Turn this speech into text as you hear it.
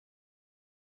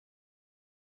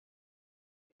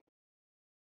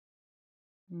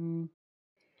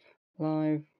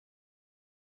Live.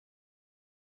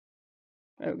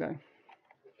 There we go.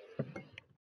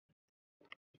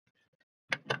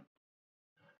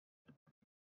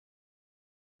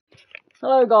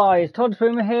 Hello guys, Todd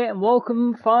Swimmer here, and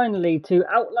welcome finally to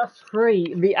Outlast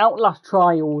 3, the Outlast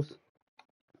Trials.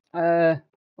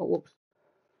 Whoops.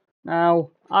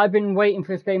 Now, I've been waiting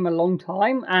for this game a long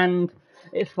time, and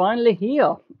it's finally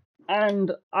here.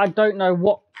 And I don't know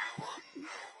what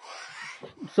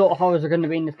sort of horrors are going to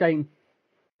be in this game.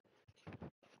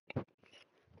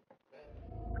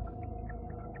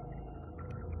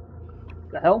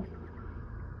 The hell?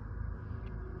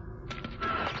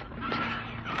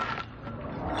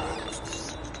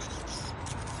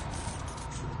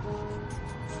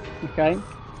 Okay.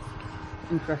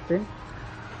 Interesting.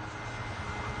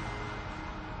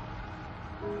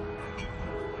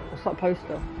 What's that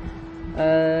poster?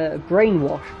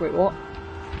 Brainwash. Wait, what?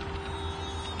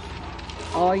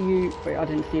 Are you... Wait, I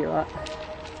didn't see that.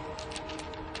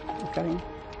 Okay.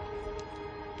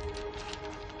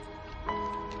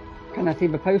 Can I see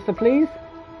the poster, please?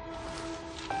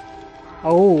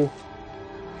 Oh.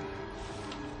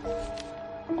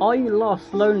 Are you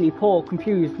lost, lonely, poor,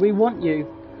 confused? We want you.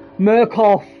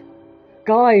 Murkoff!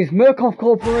 Guys, Murkoff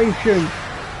Corporation!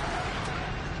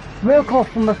 Murkoff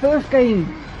from the first game!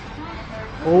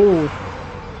 Oh.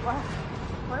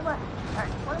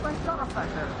 What am I shut up back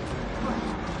there?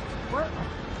 What?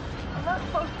 I'm not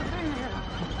supposed to be here.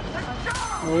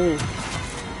 Oh.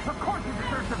 Of course you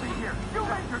deserve to be here. You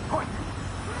made your choice.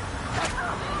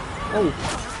 Oh.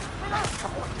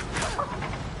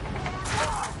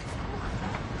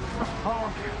 All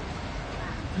of you.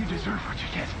 You deserve what you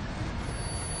get.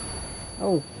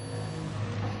 Oh.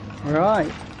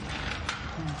 Right.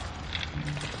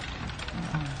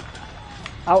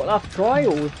 Outlast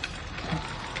Trials.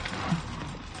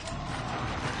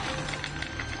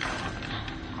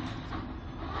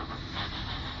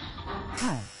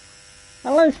 Hi.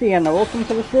 Hello Sienna, welcome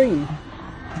to the stream.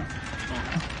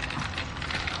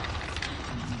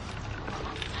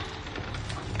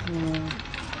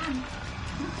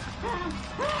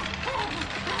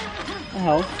 The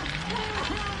hell?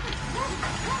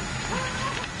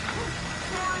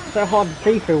 So hard to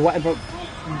see through whatever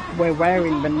we're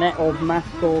wearing, the net or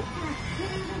mask or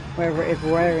whatever it is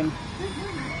we're wearing.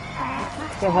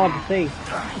 So hard to see.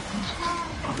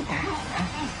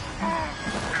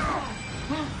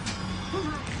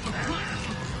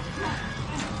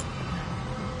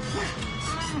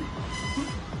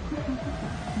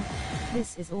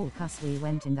 This is all 'cause we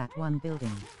went in that one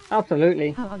building.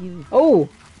 Absolutely. How are you? Oh!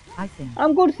 I think.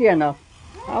 I'm good, Sienna.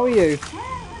 How are you?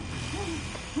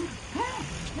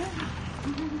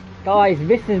 Guys,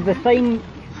 these are the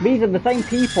same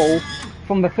people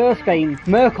from the first game.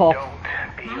 Murkoff.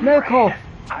 Murkoff.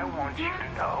 I want you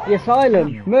to know. The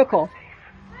Asylum. Murkoff.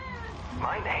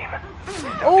 My name is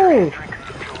Oh!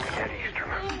 Juliet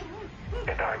Easterman,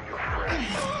 and I'm your friend.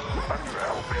 I'm your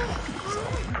help.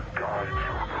 The gods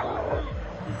are full.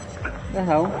 The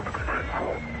hell? For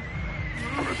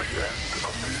the end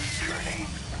of this journey,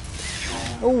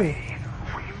 Oh.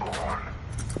 reborn.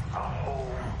 A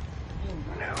whole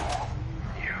new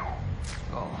you.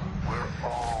 Oh, We're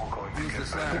all going to who's get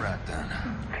this better. lab rat then?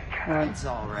 Right. It's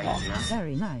all right here.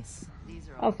 Very nice. These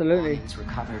are all Absolutely. belongings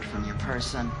recovered from your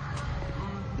person.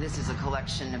 This is a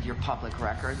collection of your public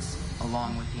records,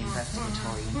 along with the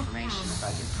investigatory information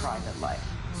about your private life.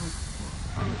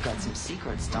 Well, you've got some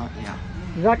secrets, don't you?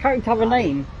 Does that character have a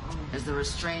name? As the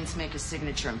restraints make a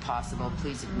signature impossible,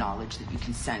 please acknowledge that you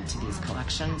consent to these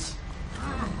collections.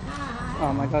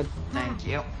 Oh my god. Thank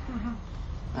you.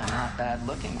 Not bad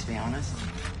looking, to be honest.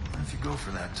 If you go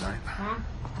for that type. Well,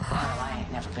 I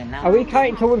ain't never been that. Are we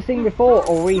character we've seen before,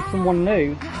 or are we someone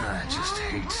new? I just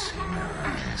hate seeing her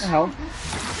like The this. hell?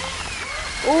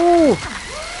 Oh!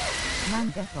 Man,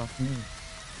 get off me.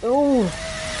 Oh!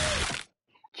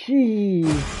 Jeez.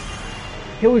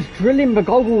 He was drilling the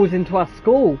goggles into our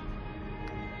skull.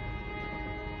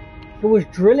 He was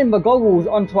drilling the goggles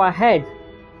onto our head.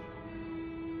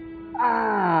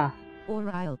 Ah! Or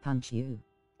I'll punch you.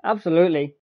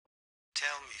 Absolutely.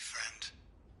 Tell me, friend.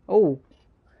 Oh.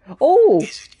 Oh!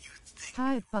 Is it you think?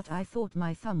 Hi, but I thought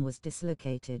my thumb was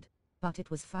dislocated. But it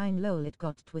was fine, lol, it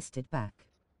got twisted back.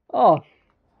 Oh.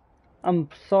 I'm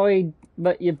sorry,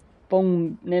 but your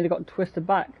bone nearly got twisted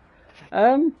back.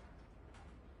 I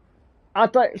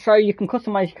don't, so you can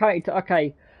customize your character.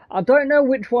 Okay. I don't know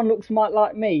which one looks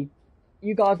like me.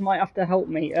 You guys might have to help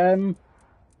me.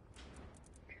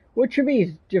 Which of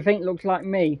these do you think looks like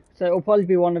me? So it'll probably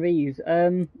be one of these.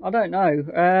 I don't know.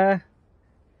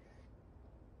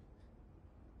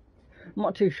 I'm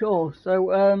not too sure.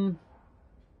 So,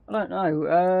 I don't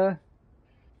know.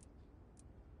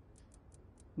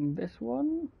 This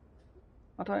one?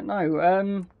 I don't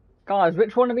know. Guys,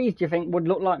 which one of these do you think would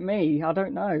look like me? I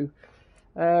don't know.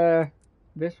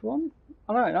 This one?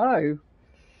 I don't know.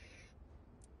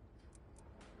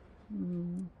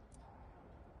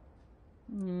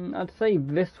 I'd say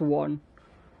this one.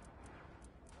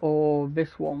 Or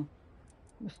this one.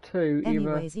 There's two, either.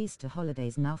 Anyways, Easter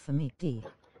holidays now for me, D.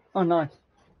 Oh, nice.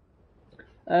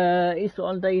 Easter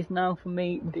holidays now for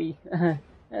me, D.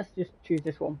 Let's just choose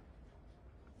this one.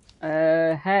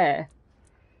 Hair.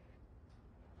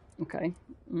 Okay.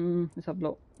 Let's have a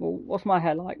look. Well, what's my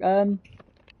hair like?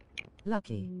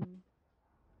 Lucky.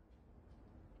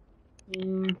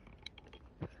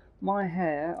 My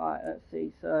hair. Alright, let's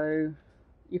see. So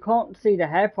you can't see the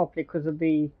hair properly because of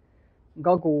the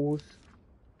goggles.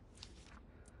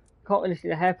 Can't really see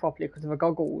the hair properly because of the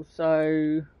goggles.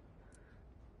 So,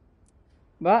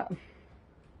 but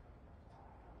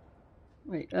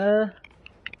wait.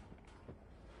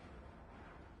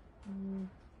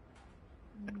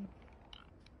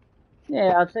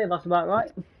 Yeah, I'd say that's about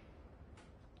right.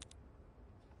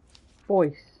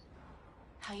 Voice.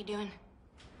 How you doing?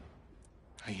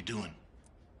 How you doing?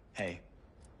 Hey.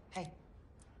 Hey.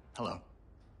 Hello.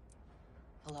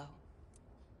 Hello.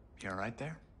 You alright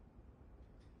there?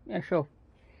 Yeah, sure.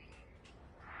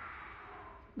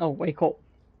 Oh, wake up.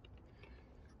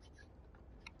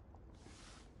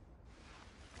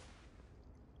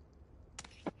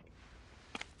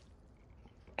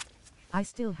 I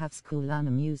still have school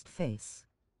unamused face.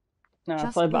 No,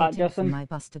 Just sorry about that, waiting for Justin. my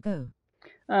bus to go.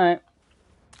 Alright.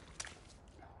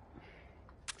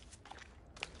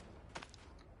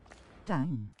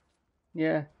 Dang.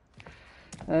 Yeah.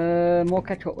 More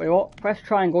ketchup. Wait, what? Press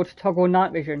triangle to toggle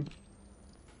night vision.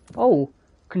 Oh,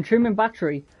 consuming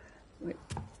battery. Wait.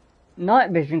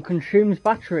 Night vision consumes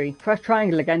battery. Press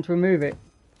triangle again to remove it.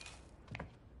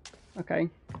 Okay.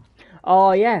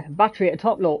 Oh yeah, battery at the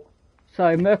top, look.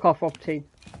 So Murkoff property.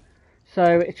 So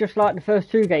it's just like the first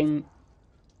two games.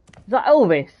 Is that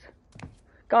Elvis?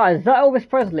 Guys, is that Elvis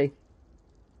Presley?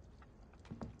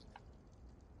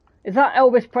 Is that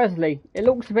Elvis Presley? It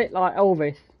looks a bit like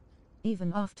Elvis.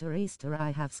 Even after Easter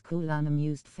I have school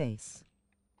unamused face.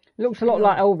 It looks a lot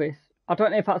like Elvis. I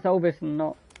don't know if that's Elvis or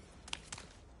not.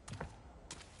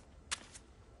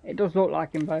 It does look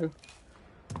like him though.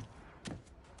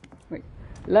 Wait,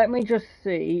 let me just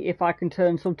see if I can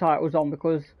turn subtitles on,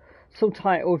 because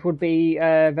subtitles would be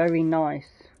very nice.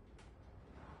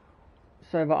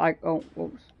 So that I, oh,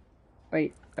 whoops.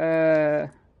 Wait, so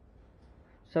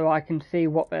I can see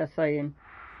what they're saying.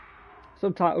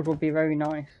 Subtitles would be very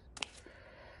nice.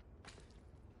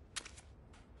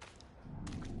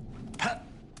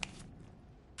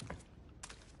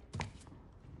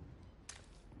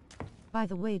 By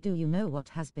the way, do you know what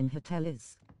Has-Been Hotel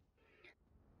is?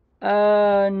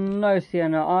 No,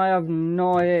 Sienna, I have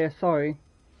no idea, sorry.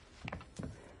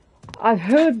 I've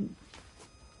heard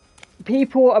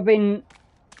people have been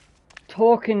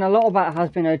talking a lot about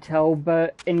Has-Been Hotel,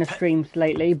 but in the streams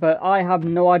lately, but I have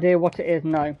no idea what it is,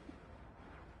 no.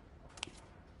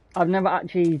 I've never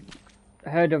actually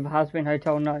heard of Has-Been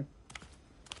Hotel, no.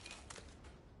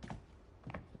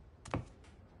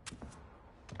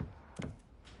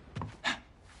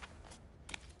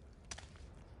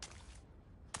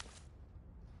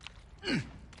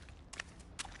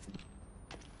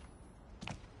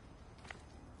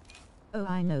 Oh,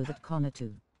 I know that Connor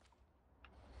too.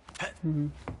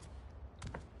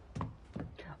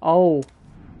 Oh.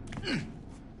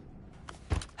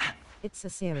 It's a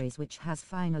series which has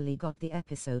finally got the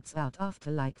episodes out after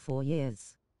like 4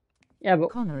 years. Yeah,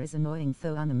 but Connor is annoying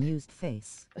though unamused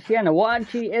face. Sienna, what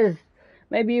actually is...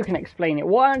 Maybe you can explain it.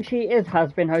 What actually is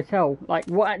Has-Been Hotel? Like,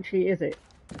 what actually is it?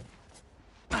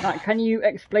 Like, can you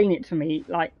explain it to me,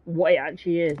 like, what it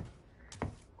actually is?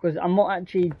 Because I'm not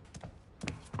actually...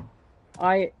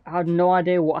 I have no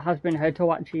idea what Has-Been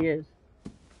Hotel actually is.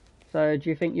 So, do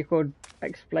you think you could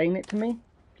explain it to me,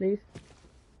 please?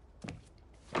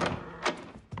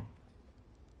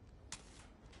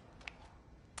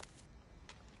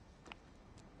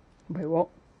 Wait, what?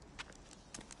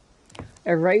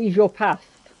 Erase your past.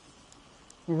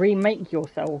 Remake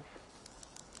yourself.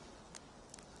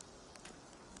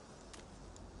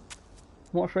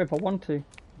 I'm not sure if I want to.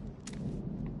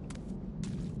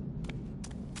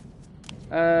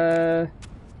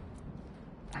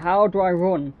 How do I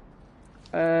run?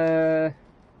 Or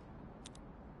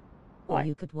Like,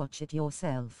 you could watch it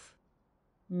yourself.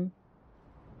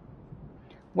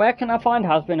 where can I find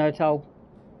Has-Been Hotel?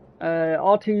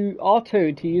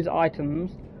 R2 to use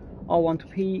items. R1 to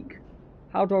peek.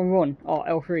 How do I run? Oh,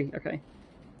 L3, okay.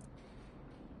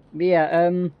 But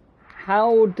yeah,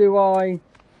 how do I...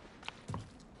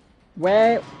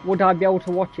 Where would I be able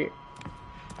to watch it?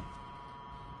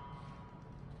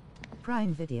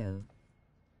 Prime Video.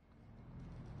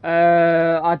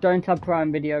 I don't have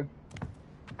Prime Video.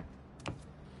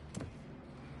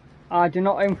 I do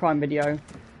not own Prime Video,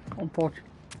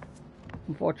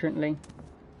 unfortunately.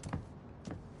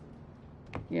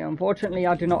 Yeah, unfortunately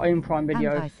I do not own Prime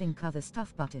Video. And I think other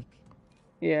stuff, Buttick.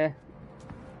 Yeah.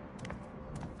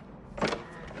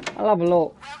 I'll have a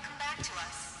look. Welcome back to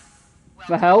us.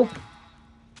 The hell?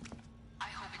 I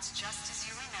hope it's just as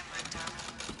you remember it,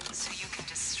 darling. So you can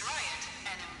destroy it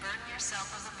and unburden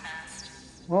yourself of the past.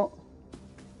 What?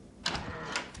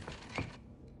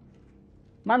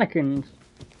 Mannequins.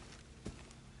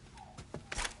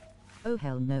 Oh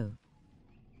hell no.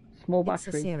 Small It's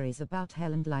a battery. series about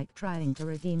hell and like trying to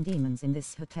redeem demons in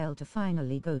this hotel to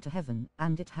finally go to heaven,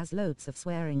 and it has loads of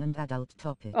swearing and adult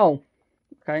topics. Oh,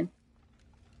 okay.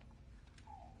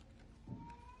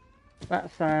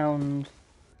 That sounds...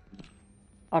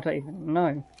 I don't even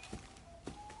know.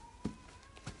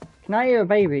 Can I hear a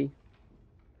baby?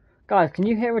 Guys, can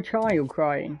you hear a child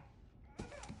crying?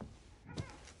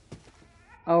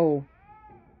 Oh.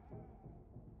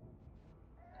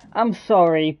 I'm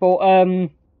sorry, but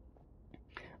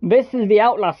this is the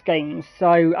Outlast games, so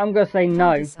I'm gonna say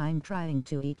no. Yes, I'm trying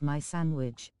to eat my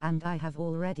sandwich, and I have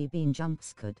already been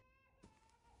jump-scared.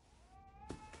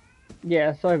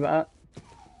 Yeah, sorry about that.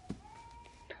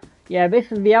 Yeah,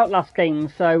 this is the Outlast game,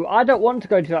 so I don't want to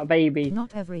go to that baby.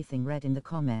 Not everything read in the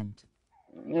comment.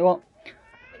 You know what?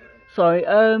 Sorry,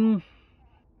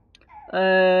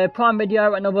 Prime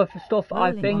Video and other stuff,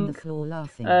 Rolling I think. on the floor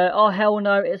laughing. Oh hell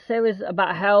no, it's a series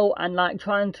about hell and like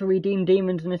trying to redeem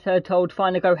demons in this hotel to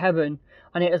finally go heaven.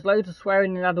 And it has loads of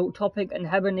swearing and adult topic, and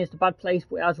heaven is the bad place,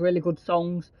 but it has really good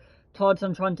songs. Todd's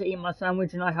I'm trying to eat my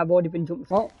sandwich and I have already been jumped.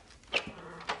 What?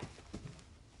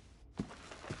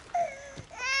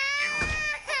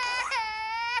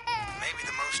 Maybe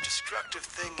the most destructive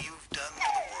thing you've done to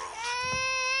the world.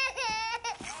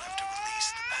 You have to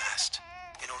release the past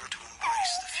in order to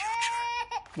embrace the future.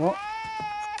 What?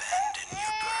 Abandon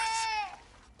your birth.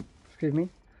 Excuse me.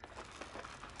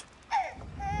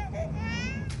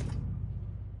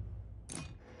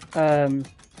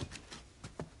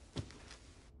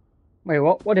 Wait,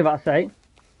 what? What did I say?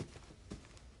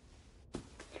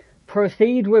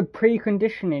 Proceed with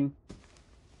preconditioning.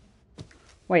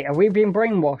 Wait, are we being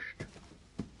brainwashed?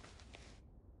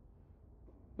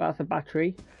 That's a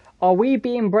battery. Are we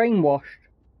being brainwashed?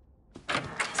 This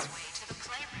way to the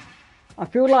playroom. I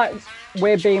feel like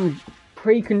we're being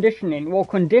preconditioning or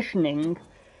conditioning.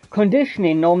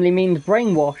 Conditioning normally means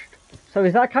brainwashed. So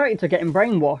is that character getting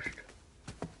brainwashed?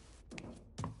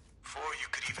 Before you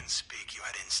could even speak, you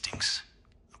had instincts.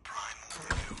 A primal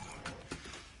you.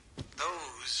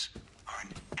 Those are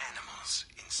an animal's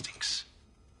instincts.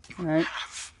 You Right.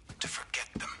 have to forget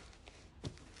them.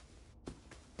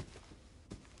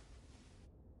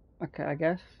 Okay, I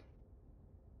guess.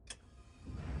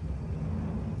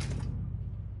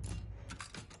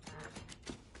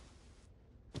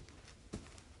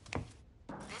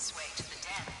 This way to the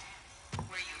den,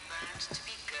 where you learned to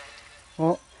be good.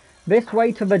 What? This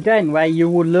way to the den where you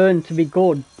will learn to be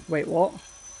good. Wait, what?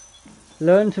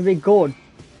 Learn to be good.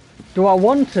 Do I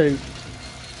want to?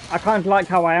 I kind of like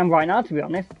how I am right now, to be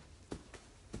honest.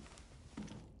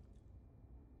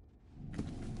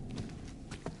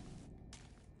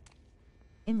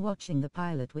 In watching the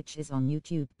pilot, which is on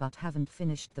YouTube, but haven't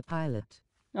finished the pilot.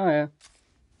 Oh yeah.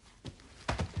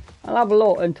 I'll have a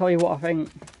look and tell you what I think.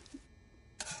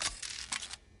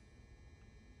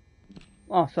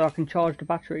 Oh, so I can charge the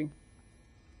battery.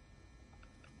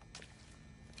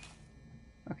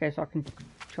 Okay, so I can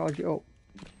charge it up.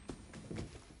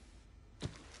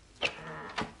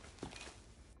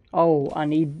 Oh, I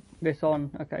need this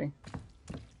on. Okay.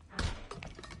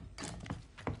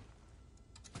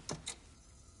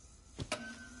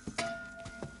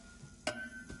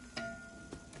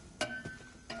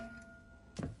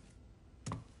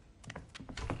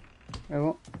 Oh,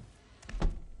 what?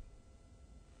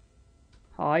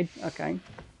 Hide. Okay.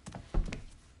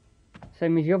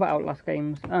 Same as the other Outlast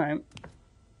games. Alright.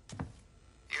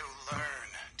 You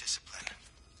learn discipline.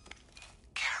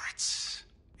 Carrots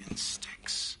and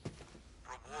sticks.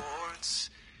 Rewards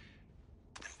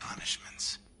and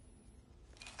punishments.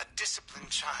 A disciplined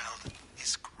child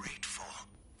is grateful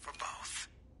for both.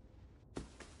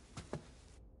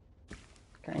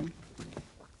 Okay.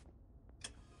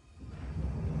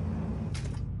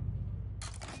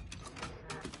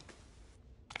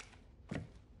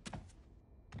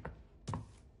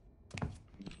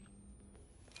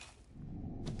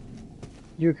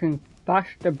 You can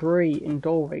bash debris in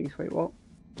doorways. Wait, what?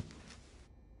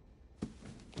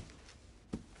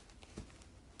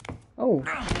 Oh.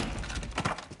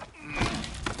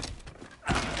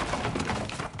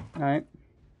 Right.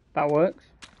 That works.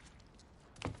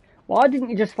 Why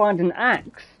didn't you just find an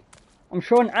axe? I'm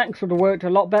sure an axe would have worked a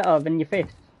lot better than your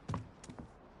fist.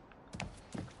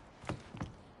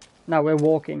 Now we're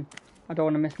walking. I don't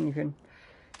want to miss anything.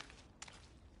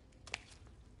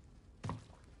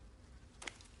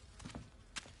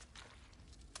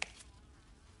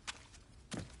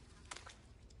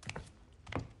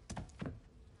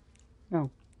 Oh.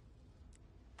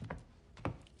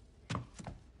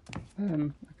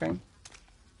 Okay.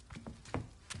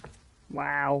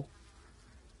 Wow.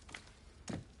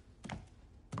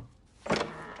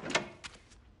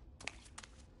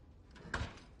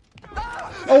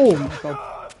 Oh my god.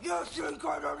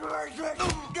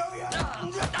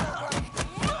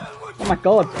 Oh my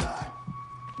god.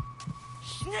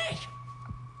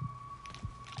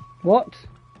 What?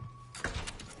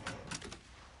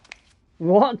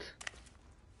 What?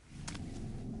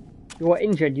 You are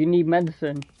injured, you need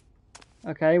medicine.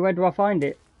 Okay, where do I find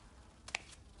it?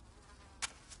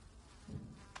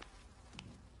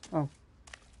 Oh.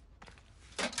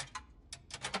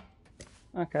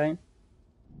 Okay.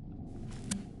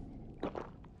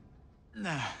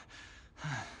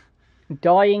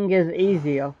 Dying is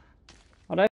easier.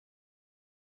 I don't.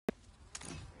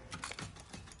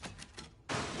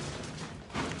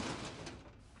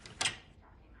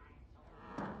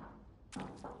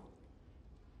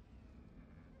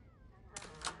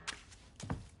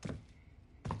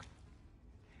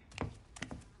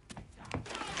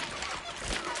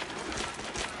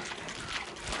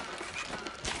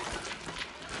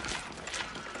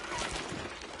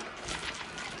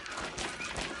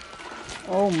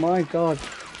 Oh my god.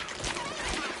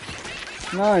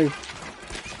 No.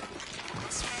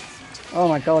 Oh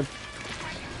my god.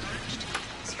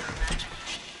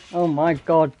 Oh my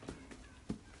god.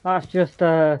 That's just,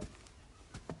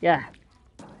 yeah.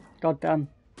 God damn.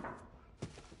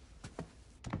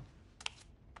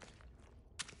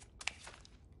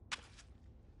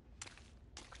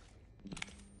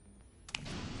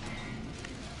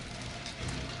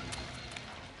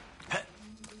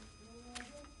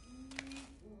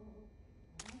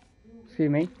 Excuse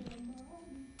me.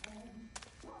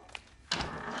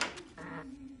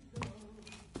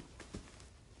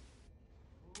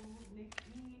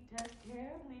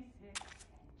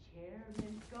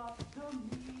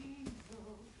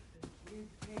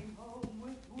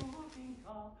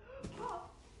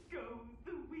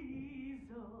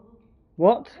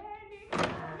 What?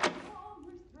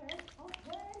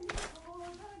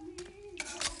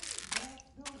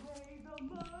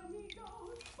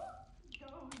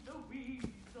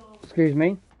 Excuse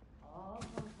me.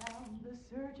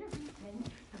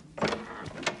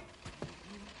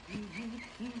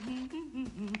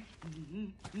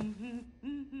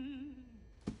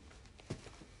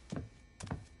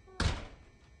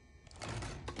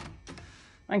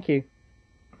 Thank you.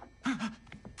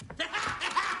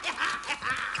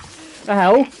 The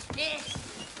hell?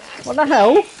 What the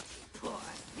hell? Is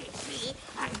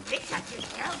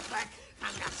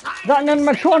that an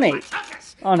animatronic?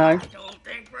 Oh no.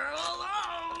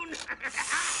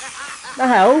 The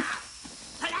hell?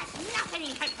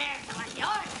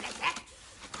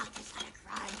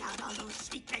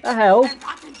 The hell?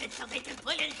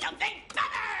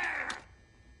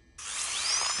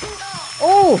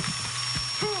 Oh!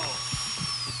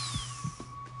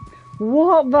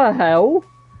 What the hell?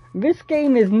 This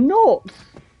game is nuts!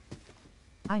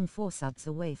 I'm 4 subs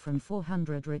away from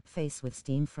 400 rip face with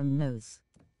steam from nose.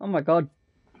 Oh my god.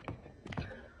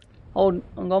 Hold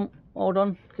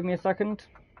on, give me a second.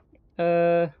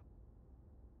 Hang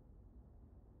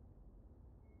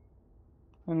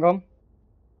on.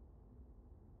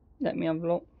 Let me have a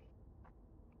look.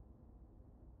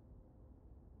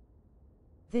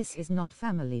 This is not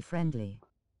family friendly.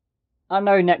 I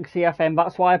know next CFM,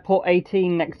 that's why I put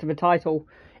 18 next to the title.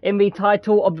 In the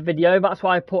title of the video, that's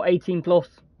why I put 18 plus.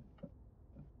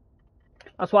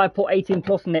 That's why I put 18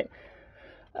 plus in it.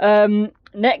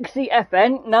 Next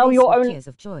CFN, now Face you're with only... tears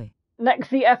of joy.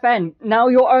 Next CFN, now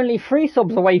you're only 3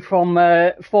 subs away from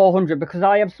 400 because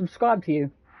I have subscribed to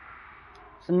you.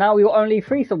 So now you're only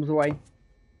 3 subs away.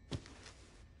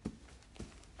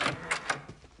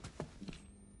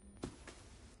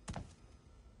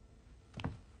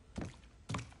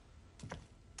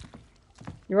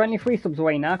 You're only 3 subs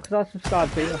away now because I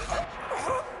subscribed to you.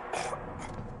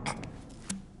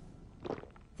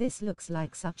 This looks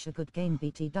like such a good game.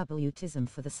 BTW-tism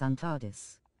for the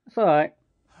Suntardis. It's alright.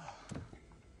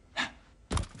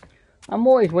 I'm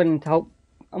always willing to help.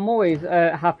 I'm always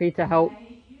happy to help.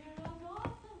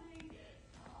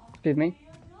 Excuse me.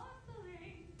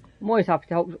 I'm always happy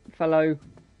to help fellow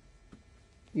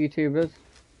YouTubers.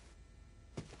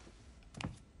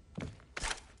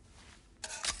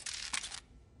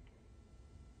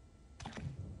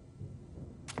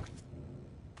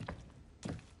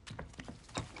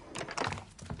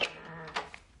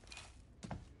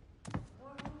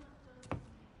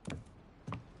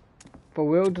 The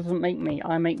world doesn't make me,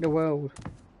 I make the world.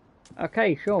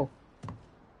 Okay, sure.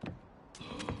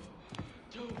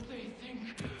 Don't they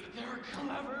think they're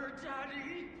clever,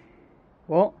 Daddy?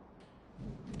 What?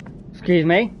 Excuse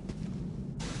me?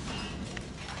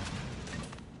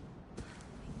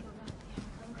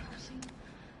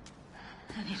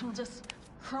 And it'll just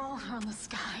crawl from the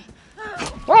sky.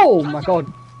 Oh my god.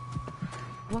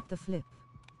 What the flip?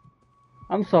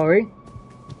 I'm sorry.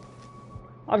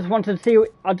 I just wanted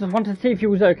to see if he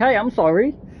was okay. I'm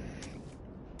sorry.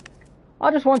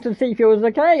 I just wanted to see if he was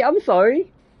okay. I'm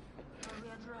sorry.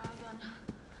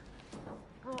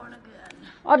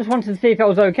 I just wanted to see if I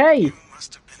was okay.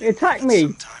 He attacked me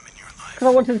because I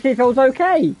wanted to see if I was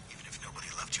okay. Even if nobody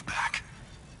loved you back.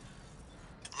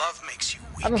 Love makes you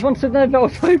weak. I just wanted to know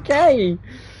if I was okay.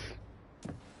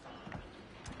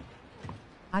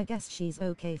 I guess she's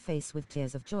okay face with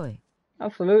tears of joy.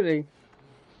 Absolutely.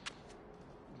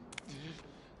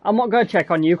 I'm not going to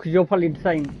check on you because you're probably the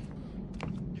same.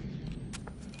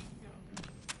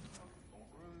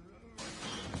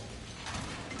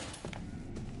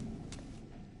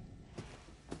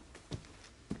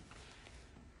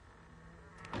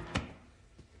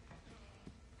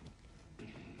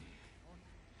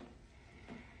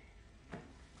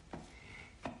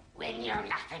 When you're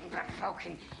nothing but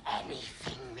broken,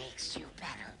 anything makes you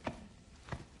better.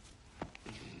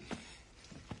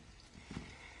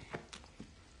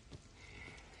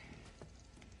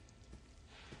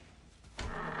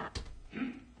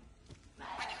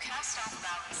 When you cast off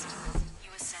ballast, you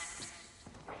ascend.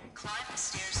 Climb the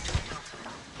stairs to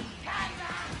adulthood.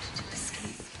 To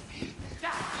escape.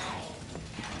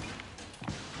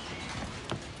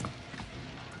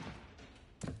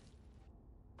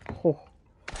 Oh.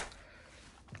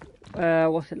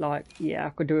 What's it like? Yeah, I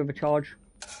could do with a charge.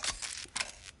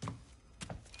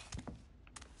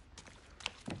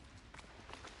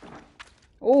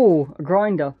 Oh, a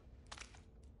grinder.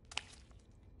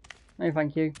 No,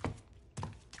 thank you.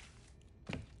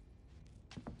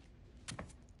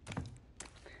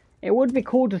 It would be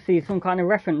cool to see some kind of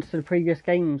reference to the previous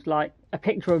games, like a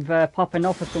picture of popping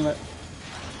off or something.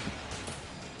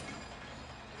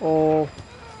 Or...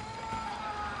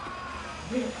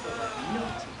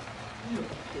 Look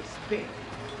at this baby.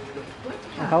 Look what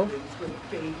Uh-huh. happens when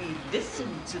baby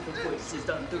listens to the voices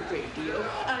on the radio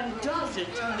and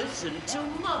doesn't listen to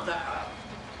mother.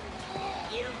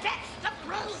 You fetch the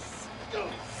Bruce!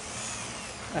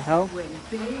 The hell? When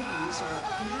babies are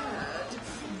bad,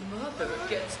 mother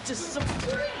gets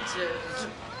disappointed.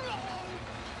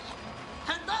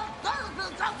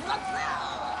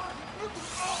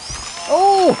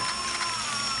 Oh!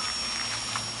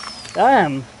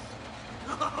 Damn.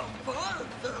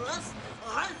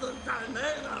 I think I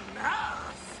made a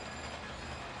mess.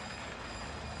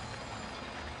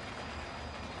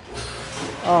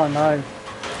 Oh no.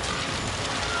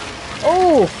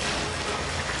 Oh!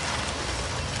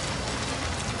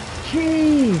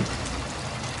 Jeez!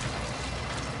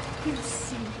 You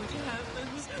see what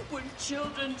happens when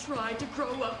children try to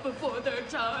grow up before their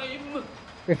time?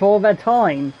 Before their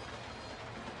time.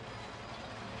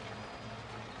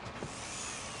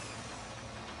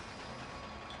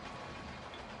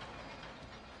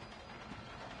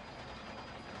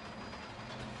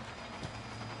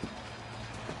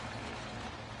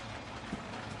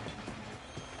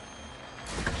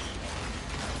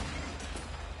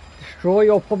 Destroy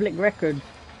your public records.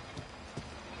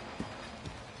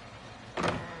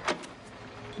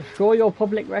 Destroy your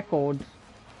public records.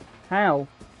 How?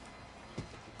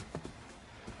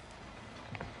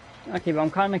 Okay, but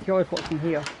I'm kind of curious what's in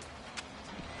here.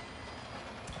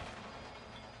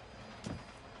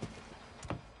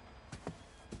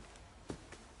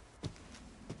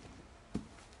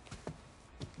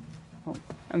 Oh,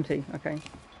 empty, okay.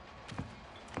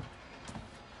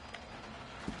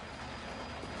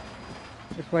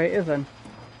 This way it is then.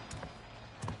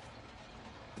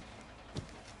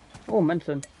 Oh,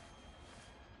 medicine.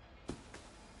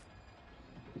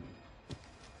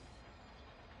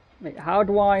 Wait, how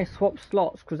do I swap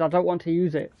slots? Because I don't want to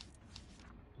use it.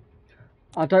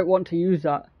 I don't want to use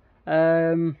that.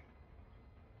 The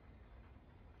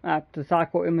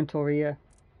cycle inventory, yeah.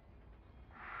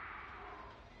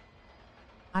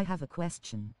 I have a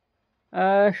question.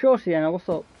 Sure, Sienna, what's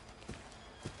up?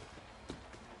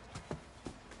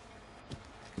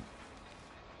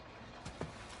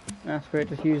 That's great,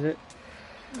 just use it.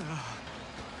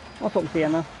 What's up,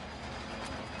 Sienna?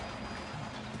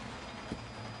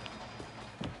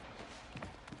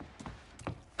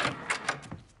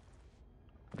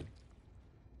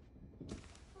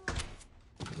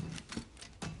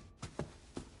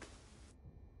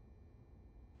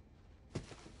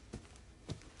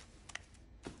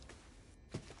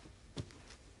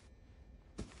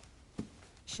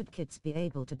 Should kids be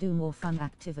able to do more fun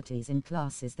activities in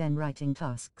classes than writing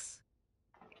tasks?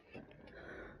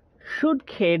 Should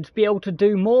kids be able to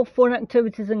do more fun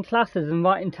activities in classes than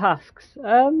writing tasks?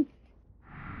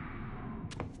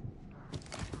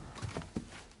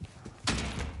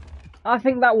 I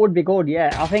think that would be good, yeah.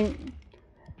 I think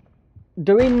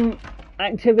doing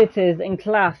activities in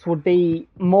class would be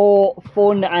more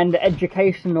fun and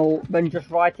educational than just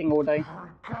writing all day.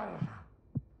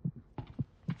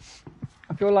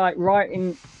 I feel like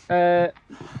writing,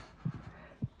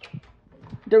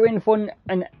 doing fun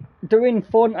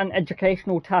and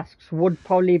educational tasks would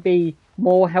probably be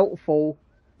more helpful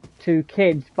to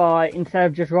kids instead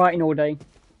of just writing all day.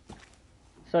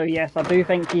 So yes, I do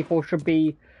think people should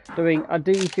be doing. I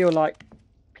do feel like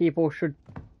people should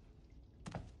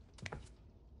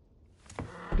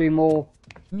do more.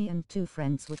 Me and two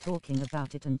friends were talking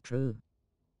about it, and true.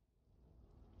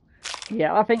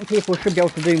 Yeah, I think people should be able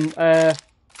to do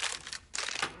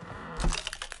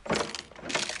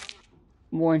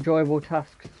more enjoyable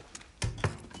tasks.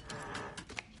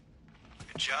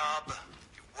 Your job,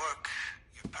 your work,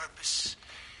 your purpose.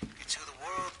 It's who the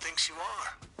world thinks you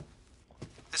are.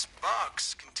 This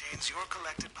box contains your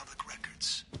collected public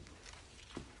records.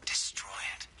 Destroy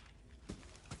it.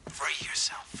 Free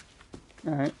yourself.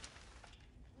 Alright.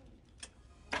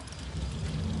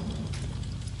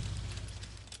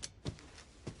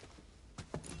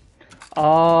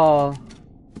 Oh.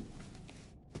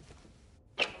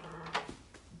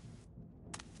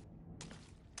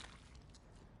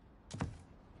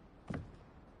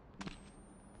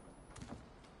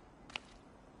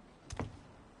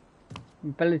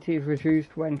 Ability is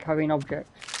reduced when carrying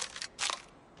objects.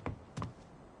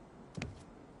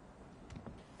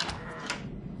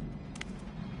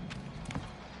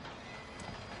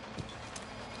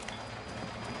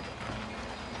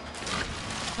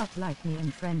 But like me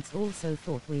and friends also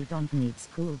thought we don't need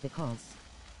school because...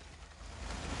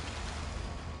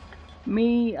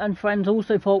 Me and friends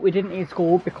also thought we didn't need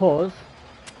school because...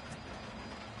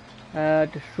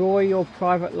 destroy your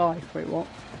private life. Wait, what?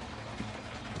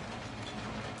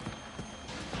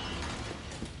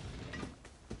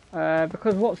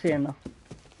 Because what's in there?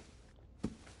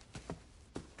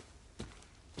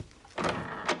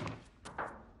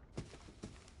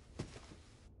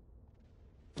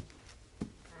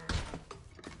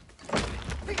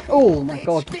 Oh my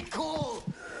god.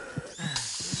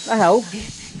 The hell?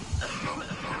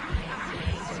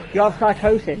 You have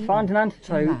psychosis, find an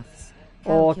antidote,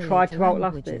 or try to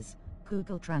outlast it.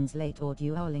 Google Translate or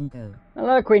Duolingo.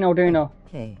 Hello, Queen Alduna.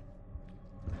 Okay.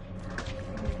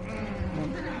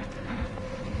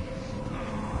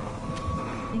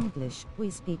 English, we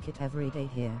speak it every day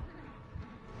here.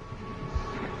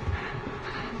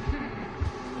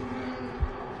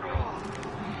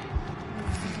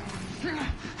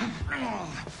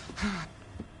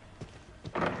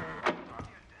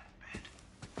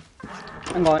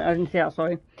 Hang on, I didn't see that,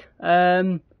 sorry.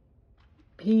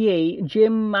 PE,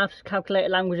 Gym, Maths, Calculator,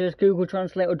 Languages, Google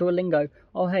Translate or Duolingo.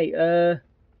 Oh hey,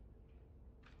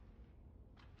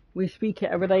 we speak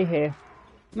it every day here.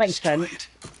 Makes sense.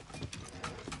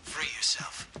 Free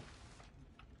yourself.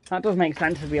 That does make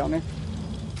sense, to be honest.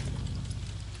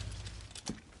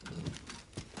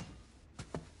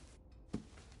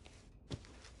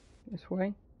 This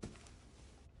way.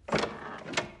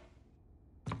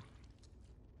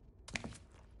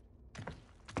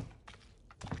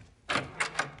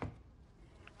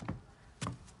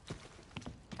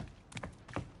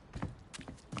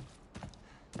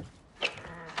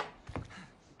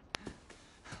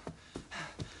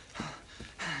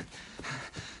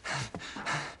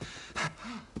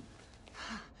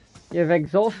 You've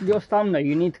exhausted your stamina,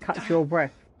 you need to catch your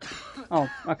breath. Oh,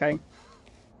 okay.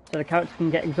 So the character can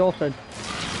get exhausted.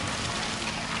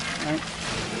 Right.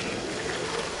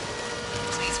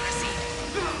 Please proceed.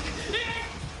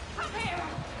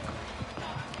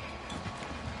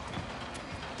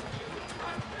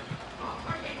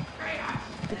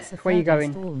 It's a Where are you third going?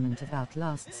 installment of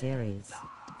Outlast series.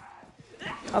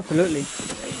 Absolutely.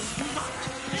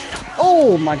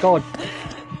 Oh my god.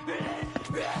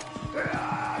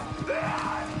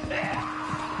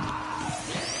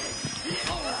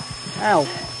 Ow.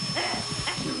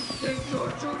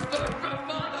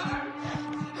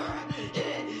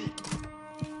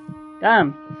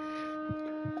 Damn.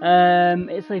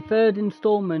 It's a third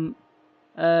installment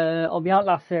of the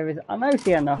Outlast series. I know,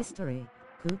 Sienna. History,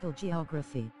 Google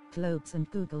Geography, Globes and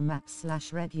Google Maps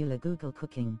 / regular Google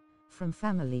Cooking. From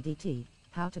Family DT,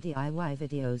 how to DIY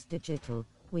videos digital.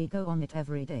 We go on it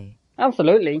every day.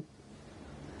 Absolutely.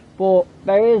 But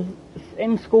there is,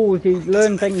 in schools, you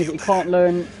learn things that you can't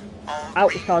learn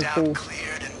outside school.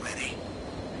 Cleared and ready.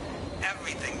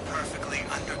 Everything perfectly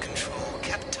under control,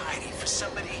 kept tidy for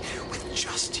somebody with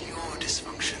just your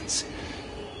dysfunctions.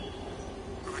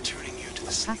 We're returning you to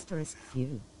the sleep. Asterisk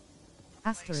view.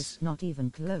 Asterisk not even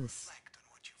close. Reflect on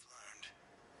what you've learned.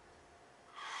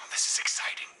 This is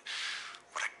exciting.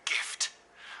 What a gift.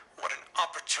 What an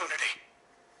opportunity.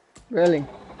 Really.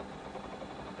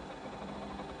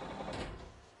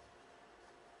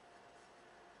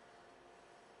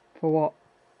 For what?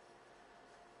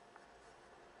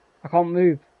 I can't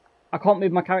move. I can't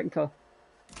move my character.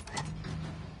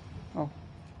 Oh.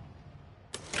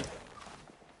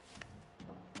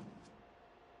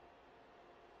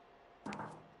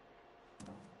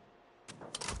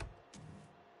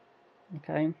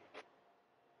 Okay.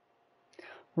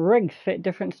 Rigs fit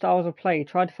different styles of play.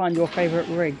 Try to find your favourite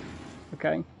rig.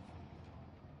 Okay.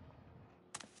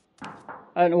 I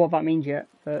don't know what that means yet,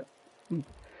 but...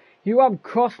 You have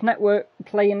cross-network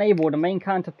play enabled and main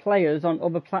counter players on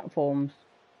other platforms.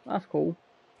 That's cool.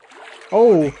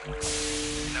 Oh! Know that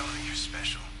you're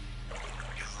special.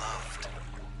 You're loved.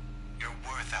 You're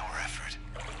worth our effort.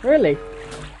 Really?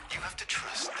 You have to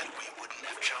trust that we wouldn't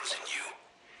have chosen you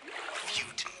if you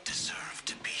didn't deserve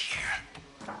to be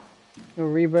here. Your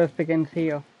rebirth begins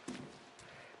here.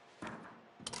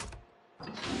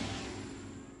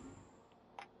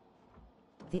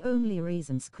 The only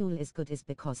reason school is good is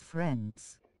because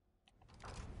friends.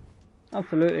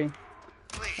 Absolutely.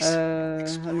 Please, Only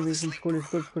explore the reason sleep school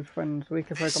is room. good friends.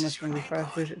 Weaker This programmers is your can be first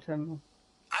neighborhood. visit terminal.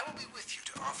 I will be with you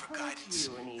to offer guidance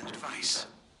You need and advice.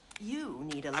 You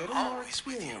need a I'm little more always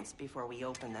with you. experience before we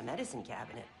open the medicine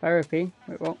cabinet. Therapy?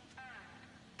 Wait, what?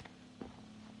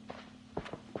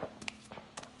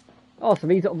 Oh, so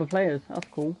these are other players. That's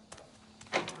cool.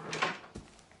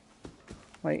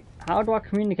 Wait, how do I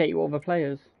communicate with other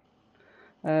players?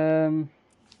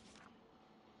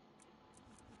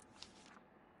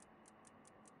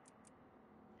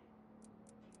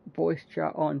 Voice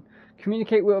chat on.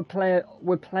 Communicate with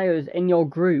players in your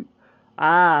group.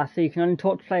 Ah, so you can only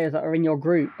talk to players that are in your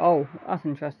group. Oh, that's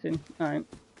interesting. Alright.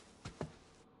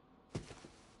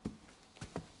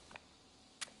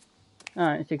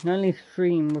 Alright, so you can only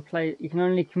stream with you can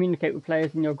only communicate with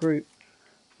players in your group.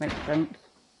 Makes sense.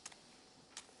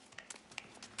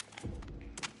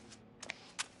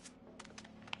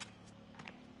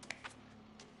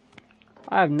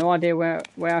 I have no idea where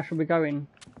I should be going.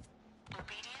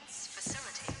 Obedience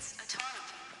facilitates autonomy.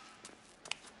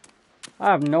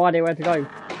 I have no idea where to go.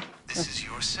 This is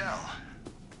your cell.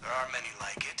 There are many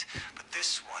like it, but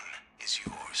this one is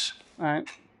yours. Alright.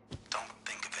 Don't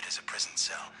think of it as a prison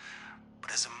cell,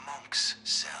 but as a monk's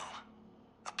cell.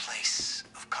 A place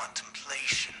of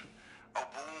contemplation. A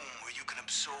womb where you can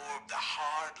absorb the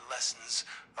hard lessons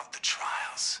of the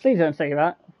trials. Please don't say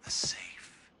that. A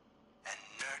safe and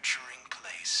nurturing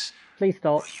place Please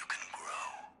stop. where you can grow.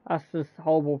 That's just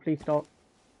horrible. Please stop.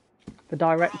 The We're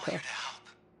all director. here to help.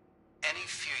 Any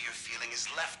fear you're feeling is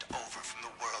left over from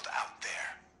the world out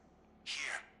there.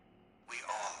 Here, we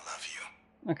all love you.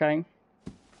 Okay.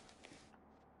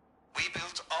 We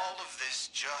built all of this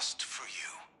just for you.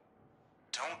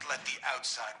 Don't let the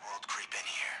outside world creep in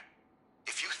here.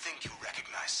 If you think you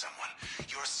recognize someone,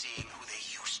 you're seeing who they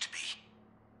used to be.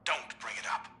 Don't bring it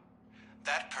up.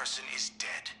 That person is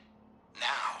dead.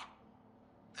 Now,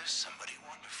 there's somebody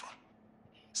wonderful.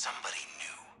 Somebody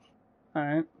new.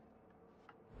 Alright.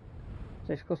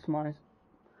 So it's customized.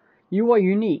 You are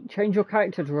unique. Change your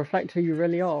character to reflect who you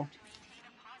really are.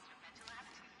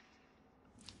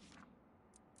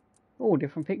 Oh,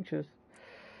 different pictures.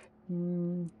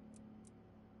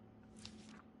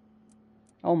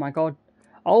 Oh my god.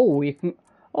 Oh, you can...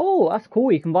 Oh, that's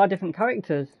cool. You can buy different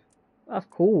characters. That's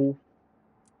cool.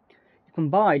 You can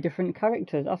buy different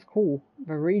characters. That's cool.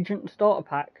 The Regent Starter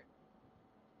Pack.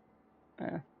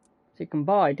 So you can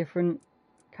buy different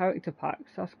character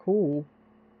packs. That's cool.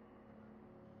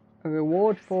 A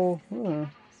reward for...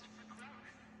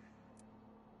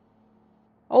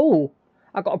 Oh,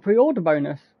 I got a pre-order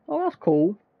bonus. Oh, that's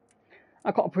cool.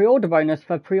 I got a pre-order bonus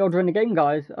for pre-ordering the game,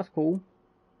 guys. That's cool.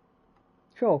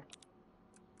 Sure.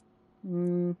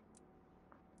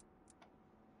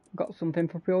 Got something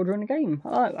for pre-ordering the game. I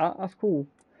like that. That's cool.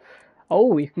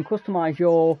 Oh, you can customize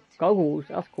your goggles.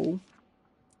 That's cool.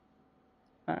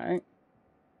 Alright.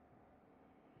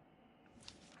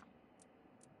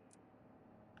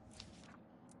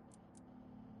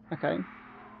 Okay.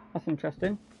 That's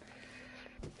interesting.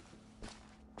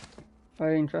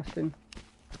 Very interesting.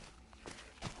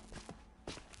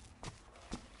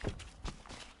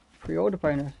 Pre-order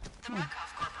bonus. The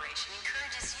Murkoff Corporation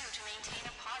encourages you to maintain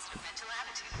a positive mental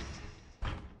attitude.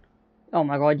 Oh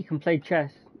my god, you can play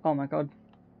chess. Oh my god.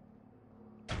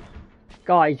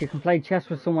 Guys, you can play chess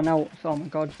with someone else. Oh my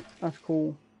god, that's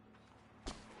cool.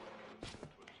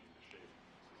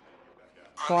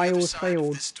 Trials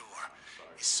failed. This door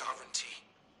is sovereignty,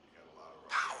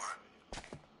 power,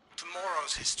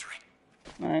 tomorrow's history.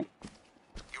 Right.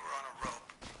 You were on a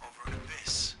rope over an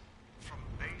abyss from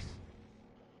base.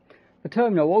 The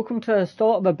terminal. Welcome to the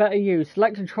start of a better you.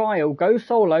 Select a trial, go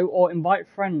solo, or invite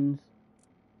friends.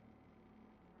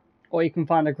 Or you can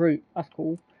find a group. That's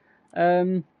cool.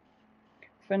 For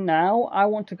now, I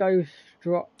want to go.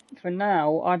 For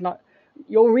now, I'd like.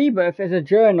 Your rebirth is a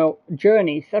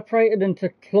journey separated into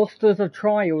clusters of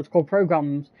trials called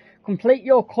programs. Complete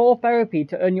your core therapy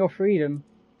to earn your freedom.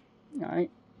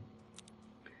 Right.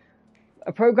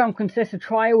 A program consists of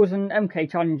trials and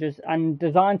MK challenges and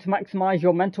designed to maximize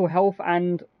your mental health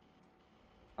and...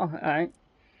 Alright.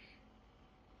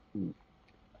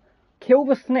 Kill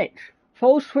the snitch.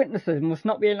 False witnesses must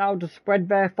not be allowed to spread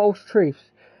their false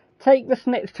truths. Take the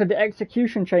snitch to the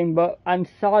execution chamber and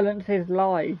silence his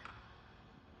lies.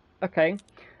 Okay.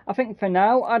 I think for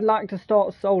now, I'd like to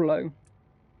start solo.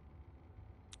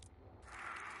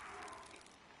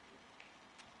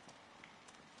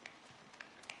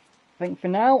 I think for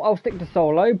now I'll stick to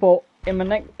solo, but in the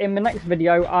next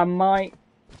video I might.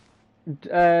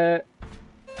 For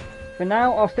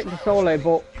now I'll stick to solo,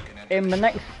 but in the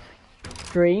next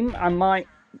stream I might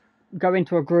go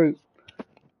into a group.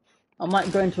 I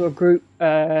might go into a group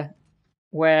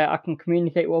where I can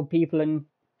communicate with people and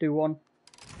do one.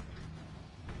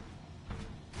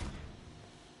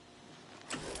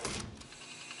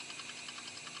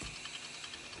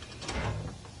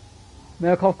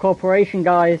 Murkoff Corporation,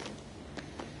 guys.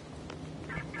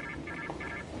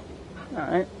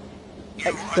 Alright.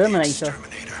 Exterminator.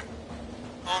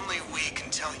 Only we can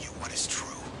tell you what is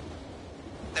true.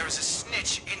 There is a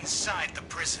snitch inside the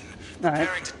prison,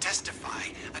 preparing to testify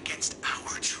against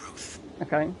our truth.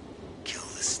 Okay. Kill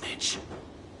the snitch,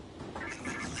 and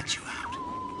we will let you out.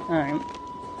 Alright.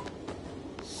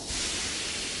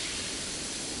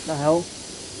 The hell?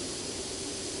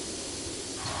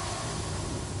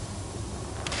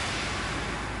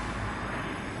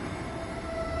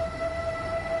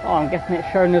 Oh, I'm guessing it's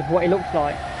showing us what he looks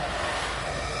like.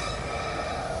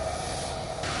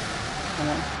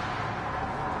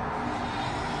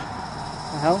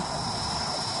 The hell?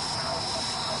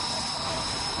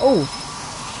 Oh!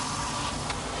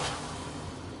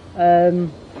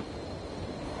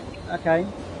 Okay.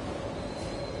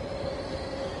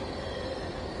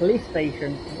 Police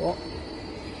station. What?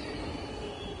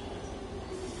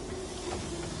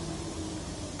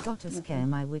 Got to scare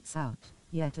my wits out,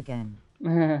 yet again.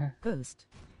 Ghost.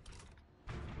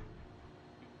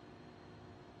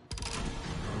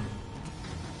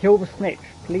 Kill the snitch.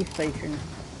 Police station.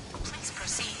 Please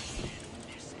proceed.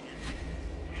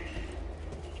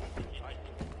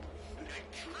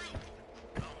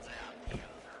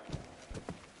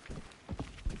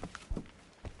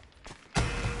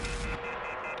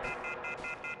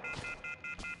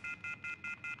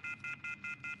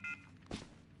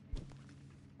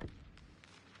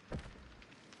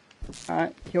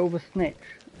 Alright, kill the snitch.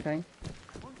 Okay.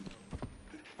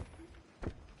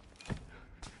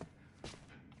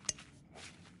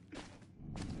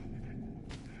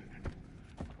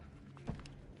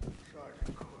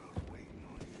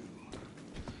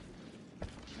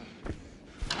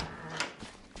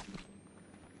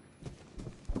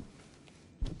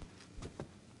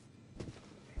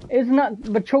 Isn't that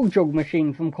the chug jug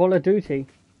machine from Call of Duty?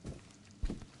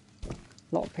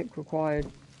 Lockpick required.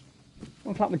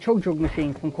 Looks like the chug jug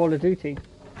machine from Call of Duty.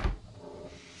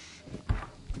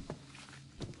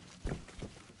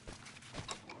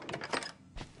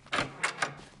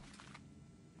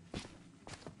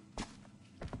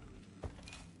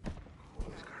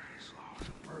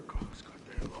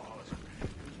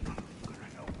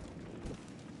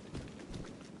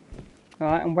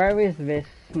 Alright, and where is this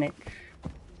snitch?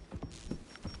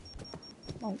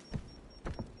 Oh.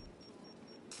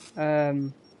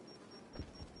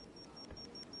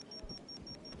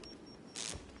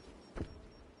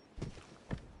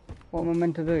 What am I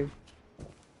meant to do?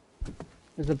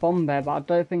 There's a bomb there, but I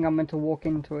don't think I'm meant to walk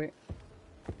into it.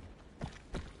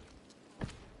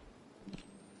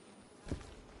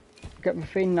 get the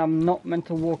feeling I'm not meant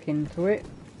to walk into it.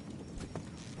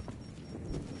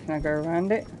 Can I go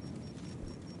around it?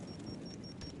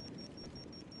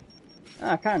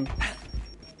 Ah, I can.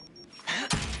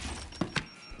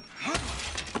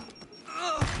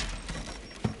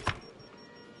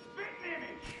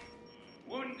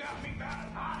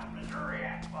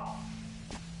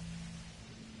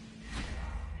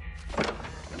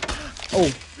 Oh.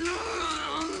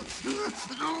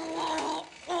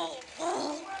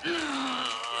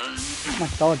 Oh my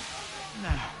god.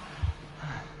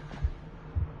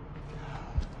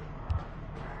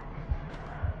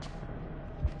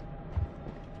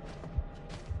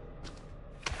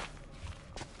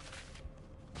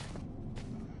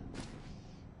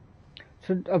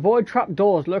 To avoid trap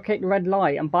doors, locate the red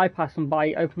light and bypass them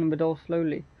by opening the door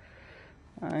slowly.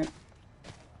 Alright.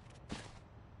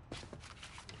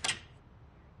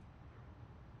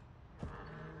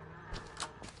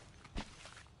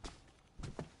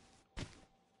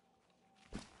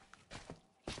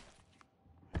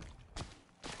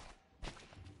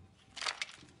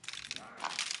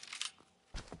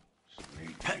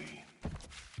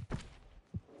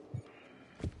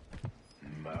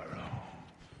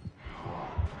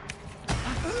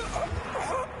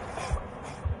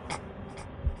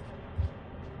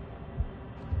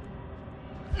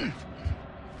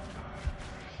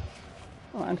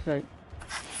 Oh, antidote.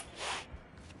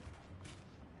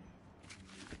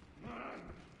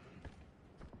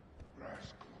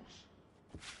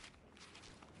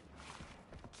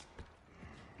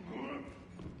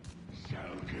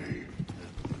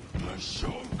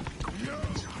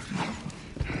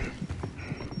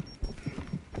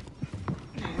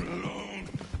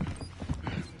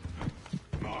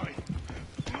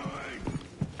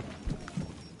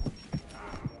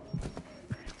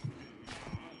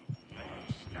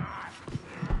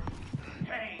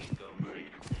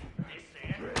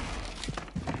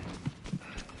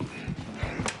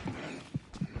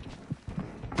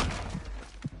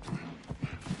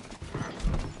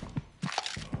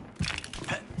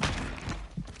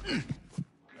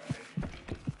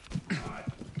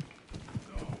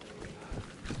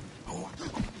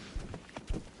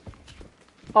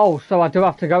 Oh, so I do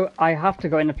have to go. I have to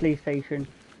go in the police station.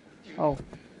 Oh.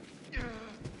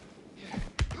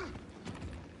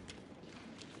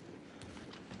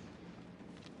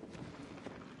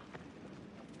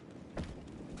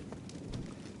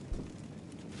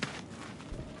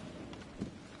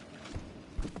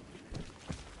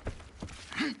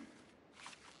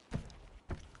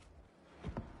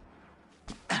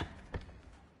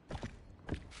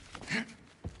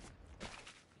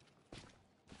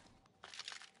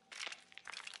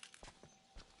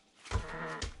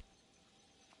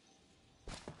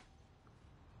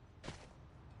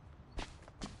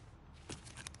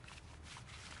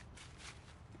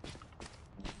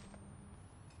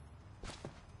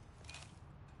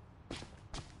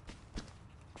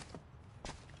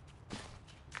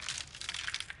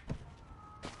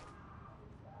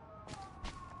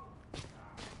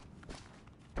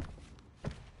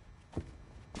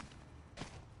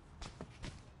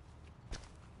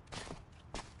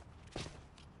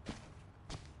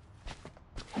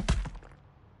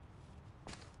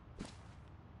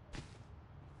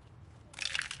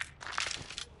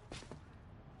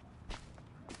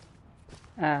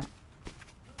 Ah.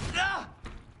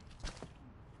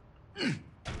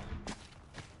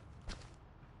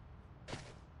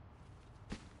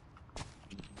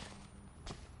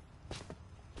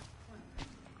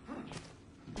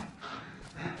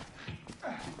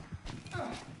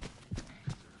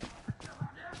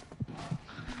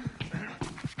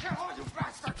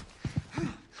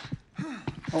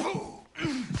 Oh.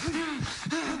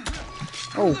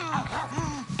 Oh.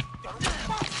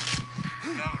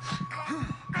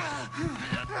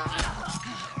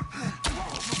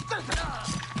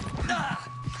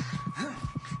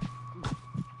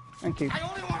 Thank you. I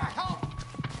only want to help.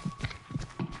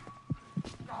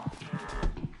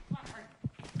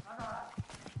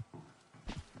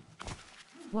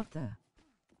 What the?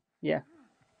 Yeah.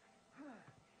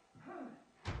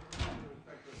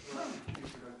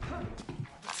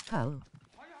 Skull.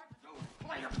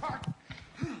 Play your part.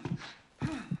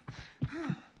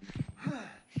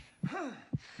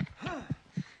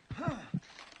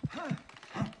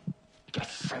 Get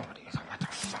somebody I want to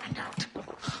find out.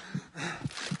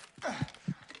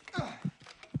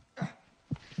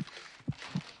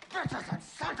 Bitches and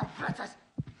sons of bitches.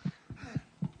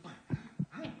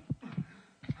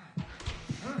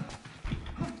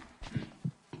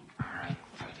 All right,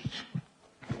 buddy.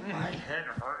 My head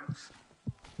hurts.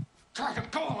 Try to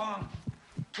go along.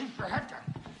 Keep your head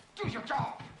down. Do your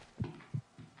job.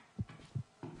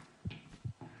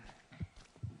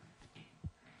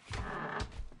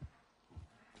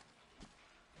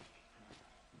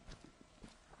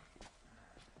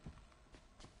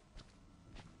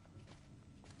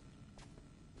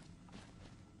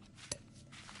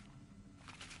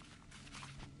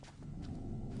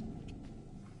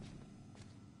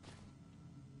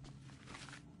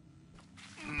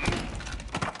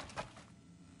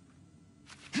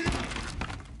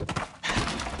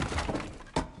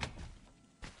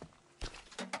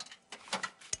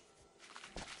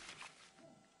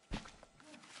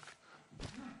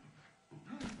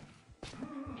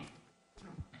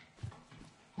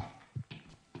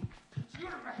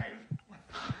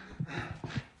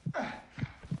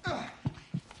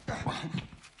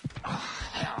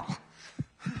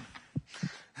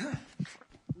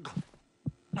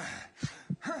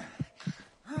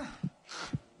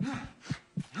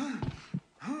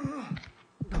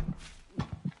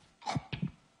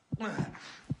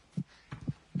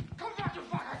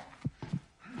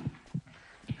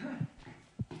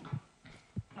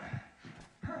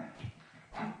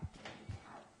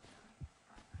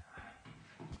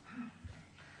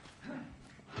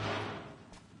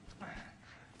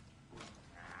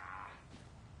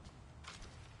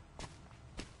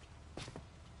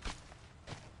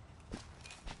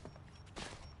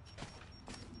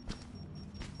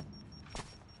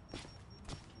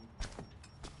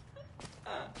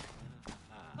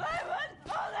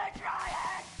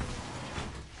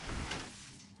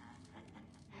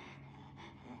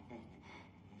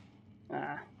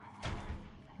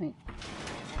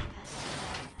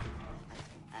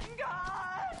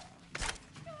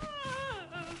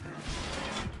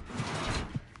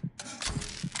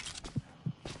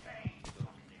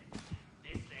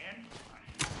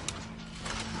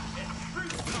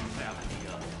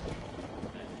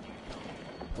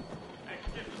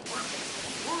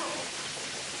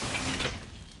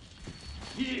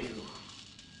 You.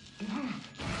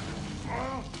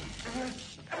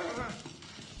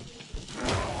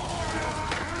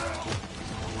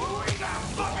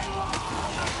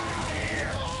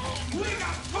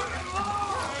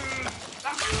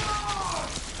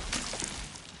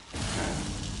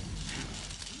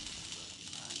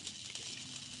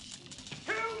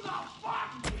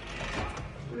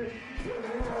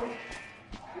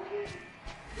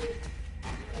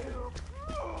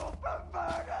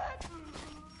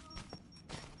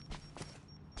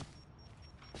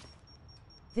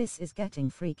 This is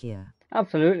getting freakier.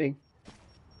 Absolutely.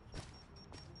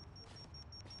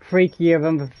 Freakier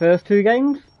than the first two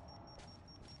games?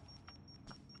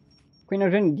 Queen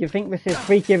of Din, do you think this is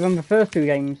freakier than the first two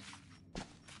games?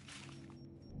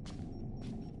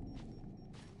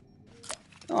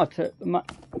 Oh, to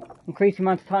increase the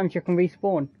amount of times you can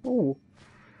respawn. Ooh.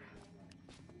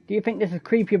 Do you think this is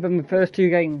creepier than the first two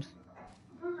games?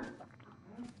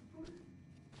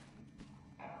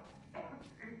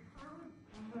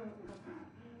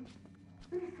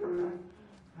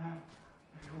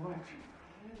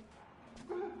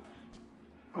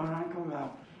 Come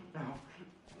out now.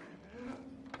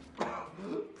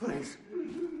 Please.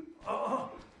 Oh.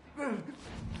 I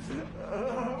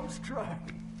was trying.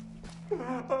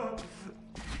 I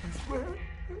swear.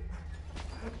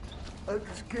 I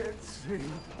just can't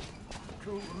seem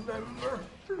to remember.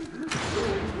 Please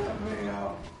let me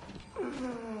out.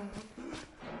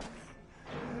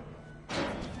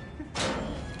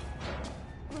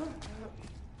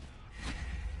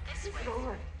 This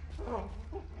way. Oh,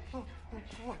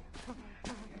 God.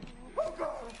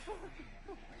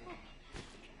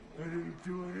 I didn't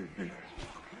do anything.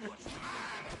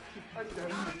 I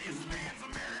didn't.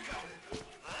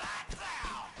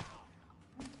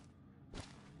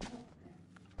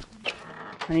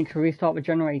 I need to restart the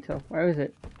generator. Where is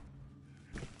it?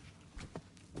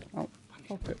 Oh,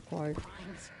 stop it, quiet.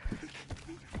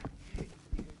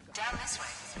 Down this way.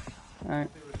 Alright.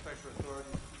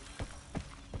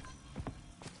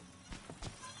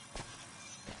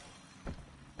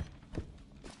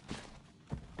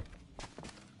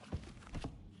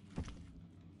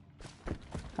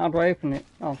 How do I open it?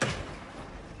 Oh.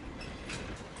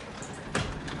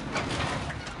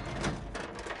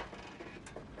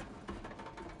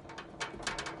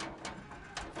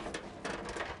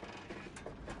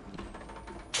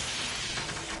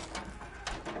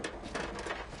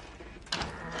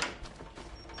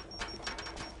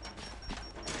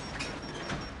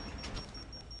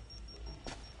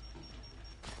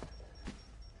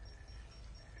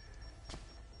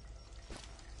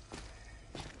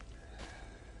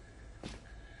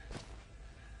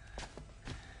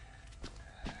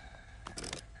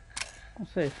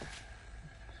 What's this?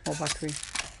 Small battery.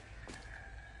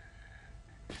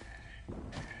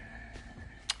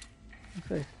 What's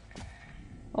this?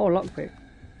 Oh, lockpick.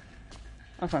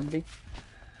 That's handy.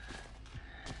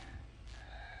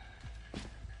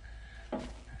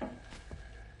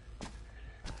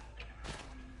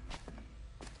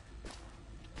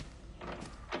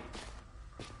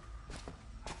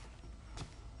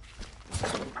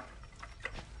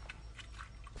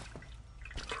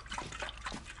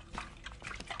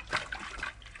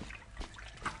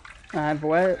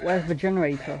 But where's the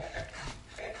generator?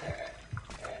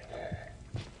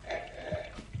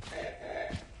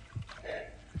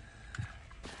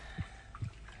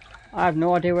 I have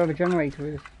no idea where the generator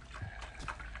is.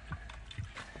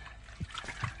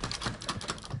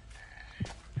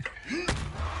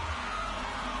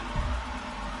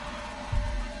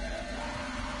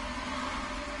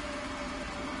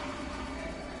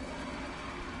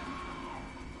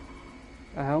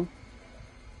 The hell?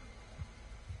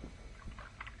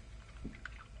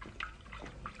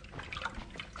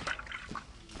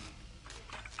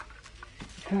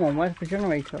 Come on, where's the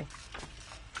generator?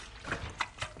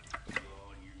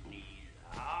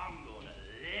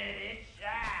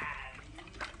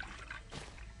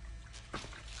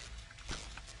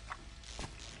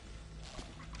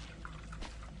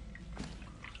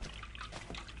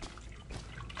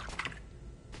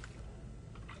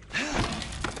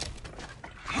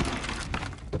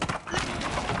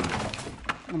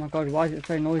 Oh my god, why is it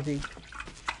so noisy?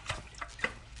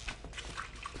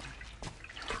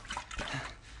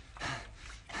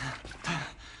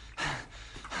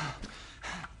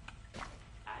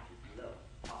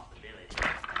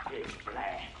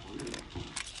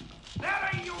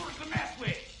 That ain't yours to mess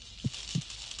with.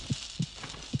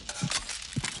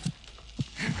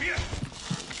 Here.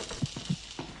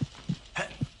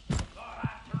 Thought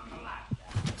I'd turn the lights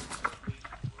out.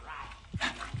 Right.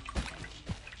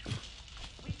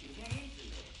 We can get into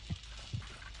this.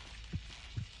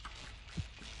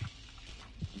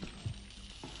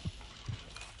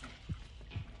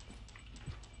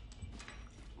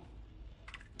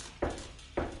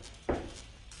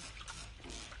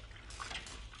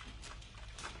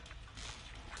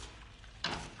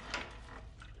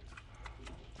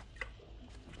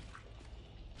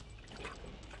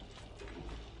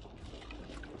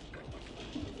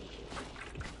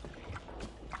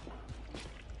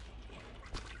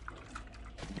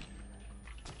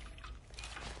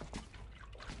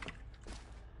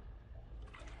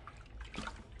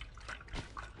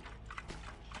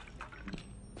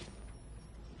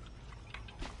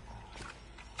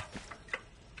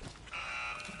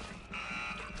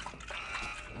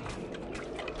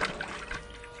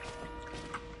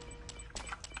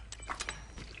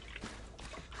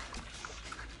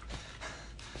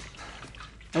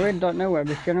 really don't know where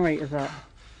this generator's at.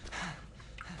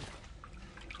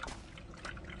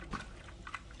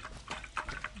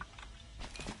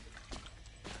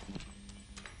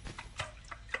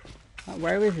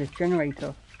 Where is this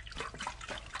generator?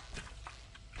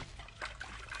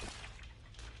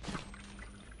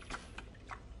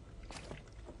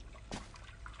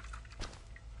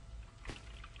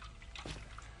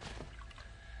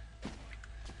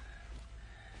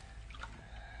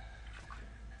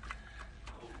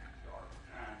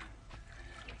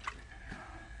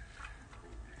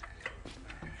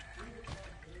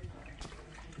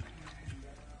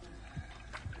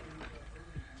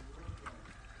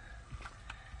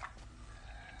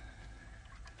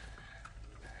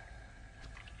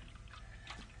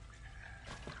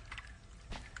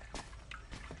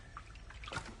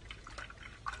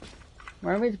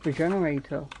 Where is the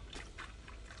generator?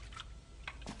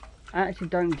 I actually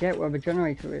don't get where the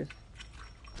generator is.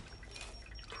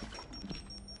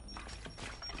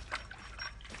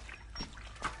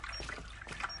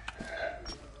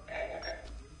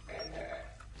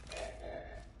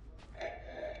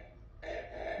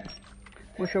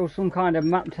 Wish there was some kind of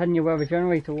map telling you where the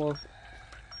generator was.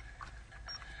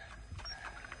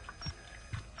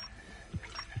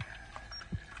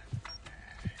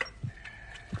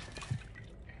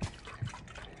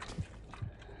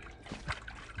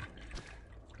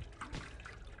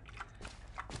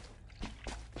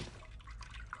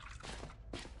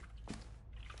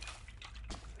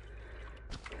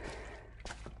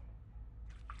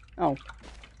 Oh.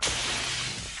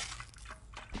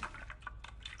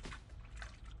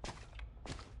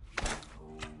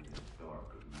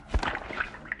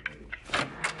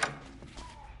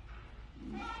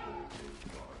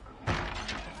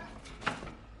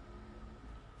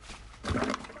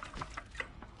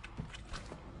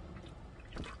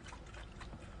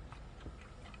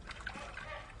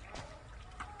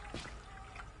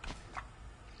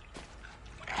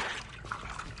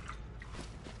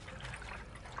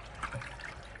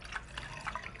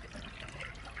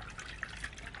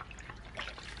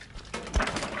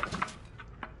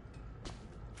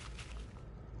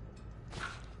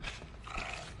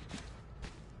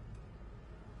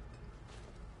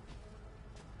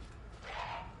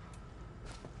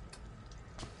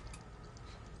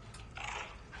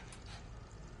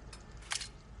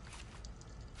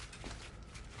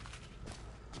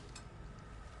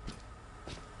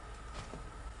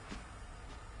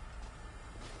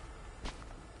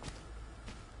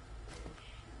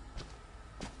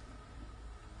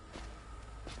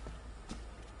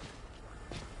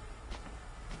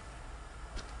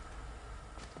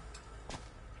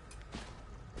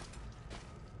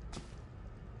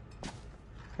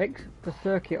 Fix the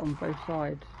circuit on both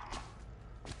sides.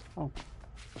 Oh.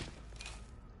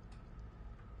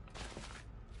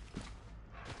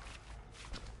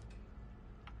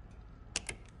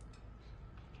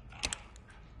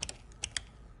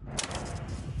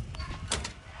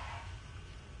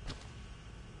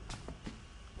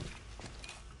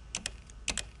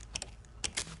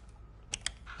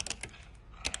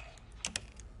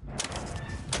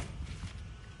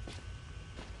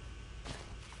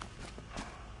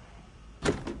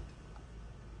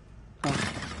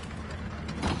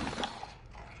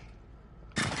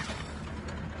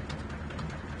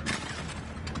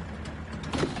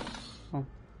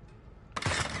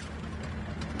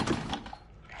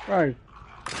 Bro.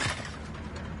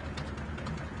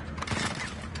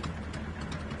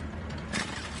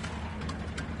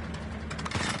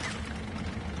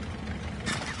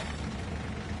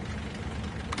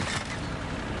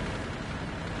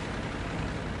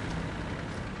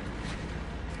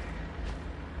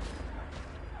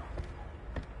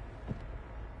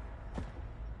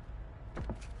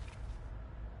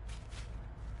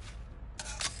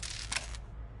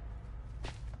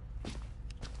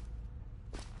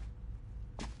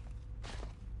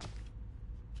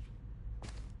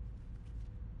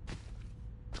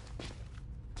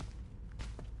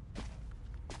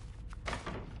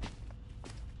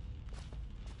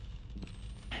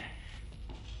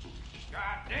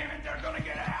 God damn it, they're gonna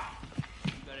get out!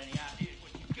 You got any ideas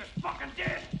what you just fucking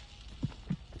did?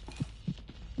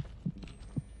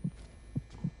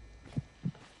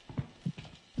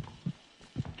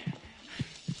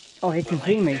 Oh, he can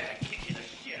see me.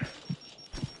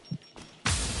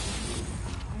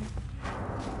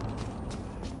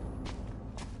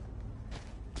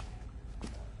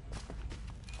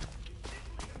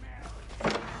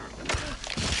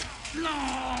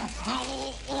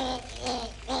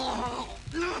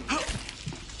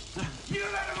 You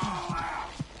let them all out!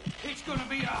 It's gonna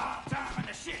be a hot time in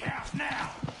the shit house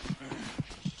now!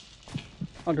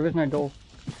 Oh, there is no door.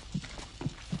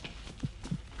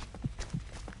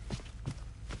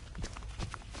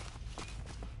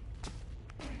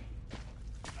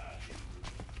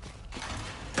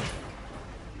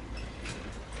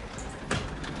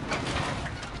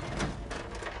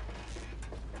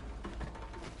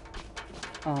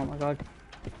 Oh my god.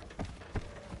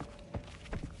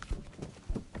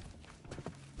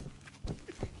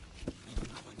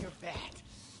 You're bad.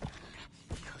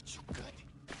 Hurt you good.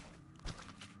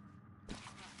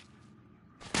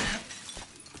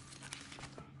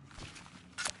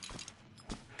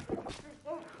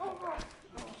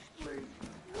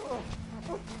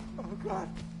 Oh God.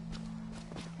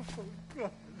 Oh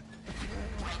God.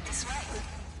 This way.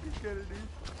 Get it easy.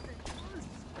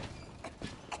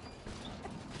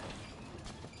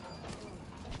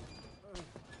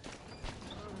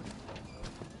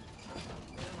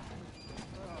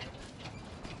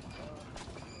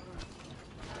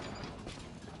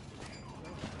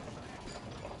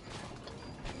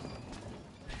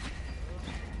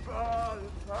 Oh,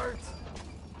 it hurts.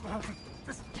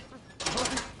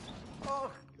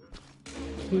 Oh,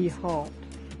 Key heart.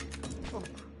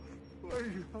 what are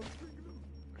you helping them?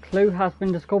 Clue has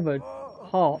been discovered.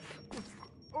 Heart.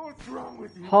 What's wrong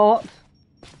with you? Heart.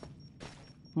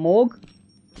 Morgue.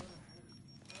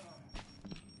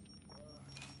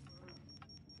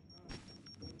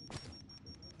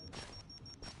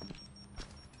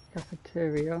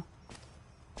 Cafeteria.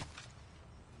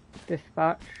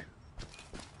 Dispatch.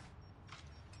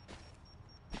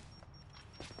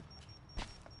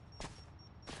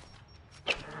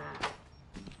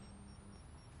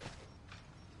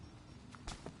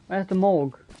 Where's the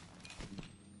morgue?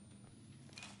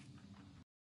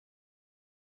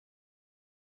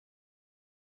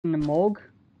 In the morgue?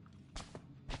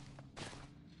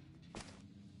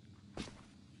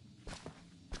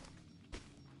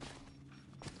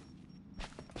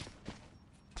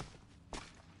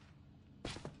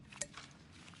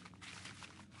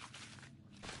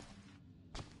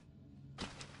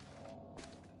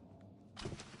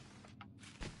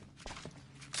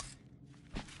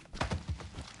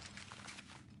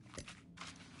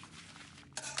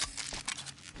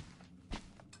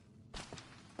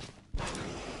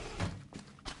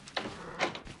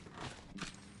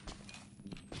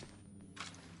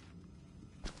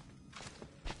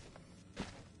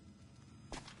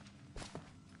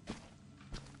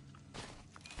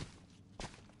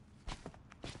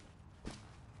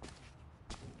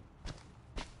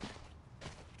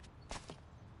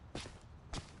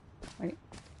 Wait,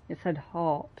 it said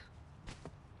heart.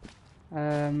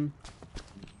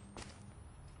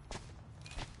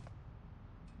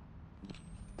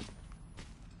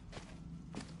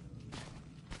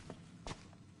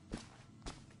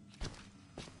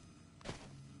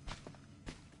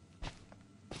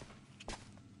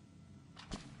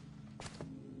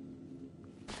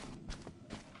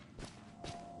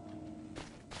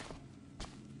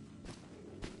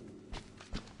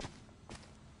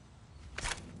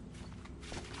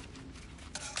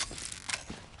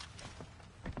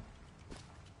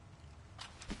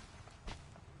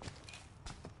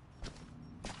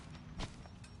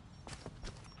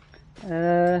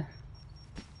 The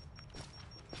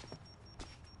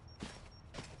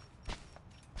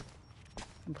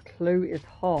clue is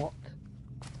heart.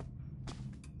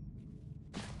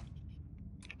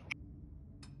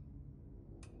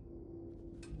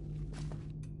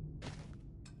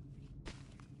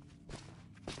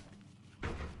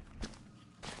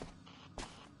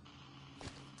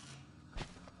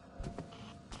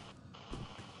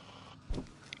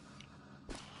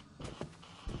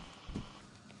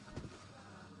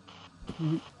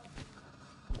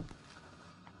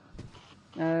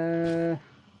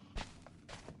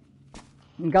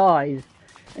 Guys,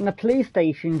 in the police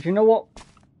station, do you know what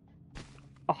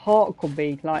a heart could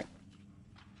be? Like,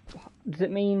 does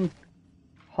it mean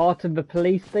heart of the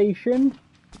police station?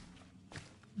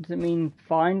 Does it mean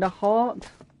find a heart?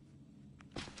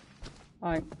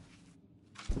 Like,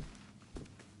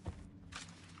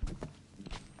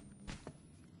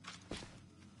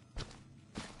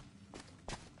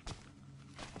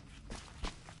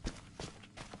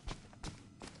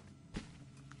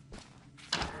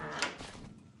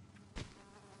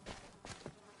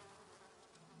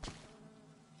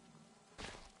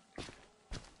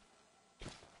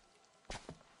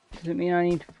 does it mean I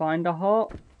need to find a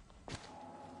heart?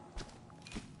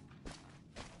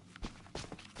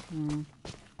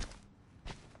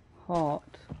 Heart.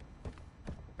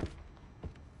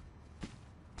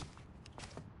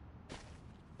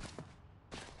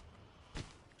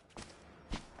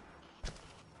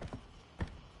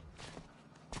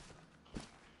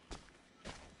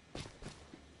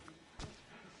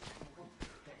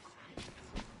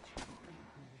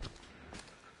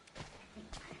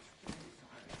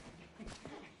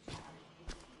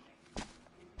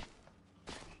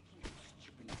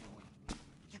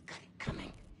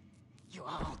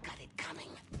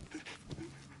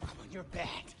 You're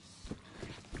bad.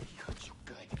 He hurt you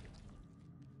good.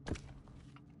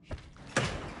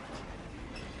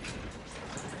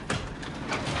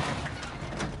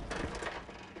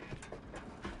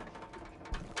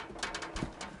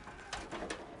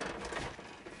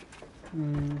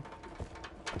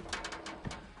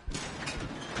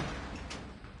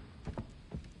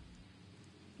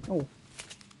 Oh.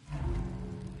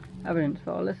 Evidence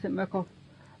for illicit Murkoff.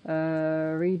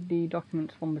 Read the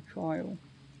documents from the trial.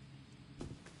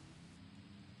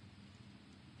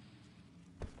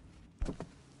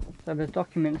 So there's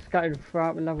documents scattered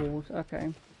throughout the levels,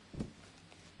 okay.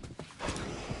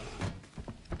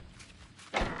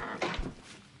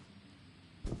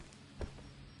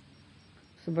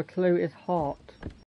 So the clue is heart.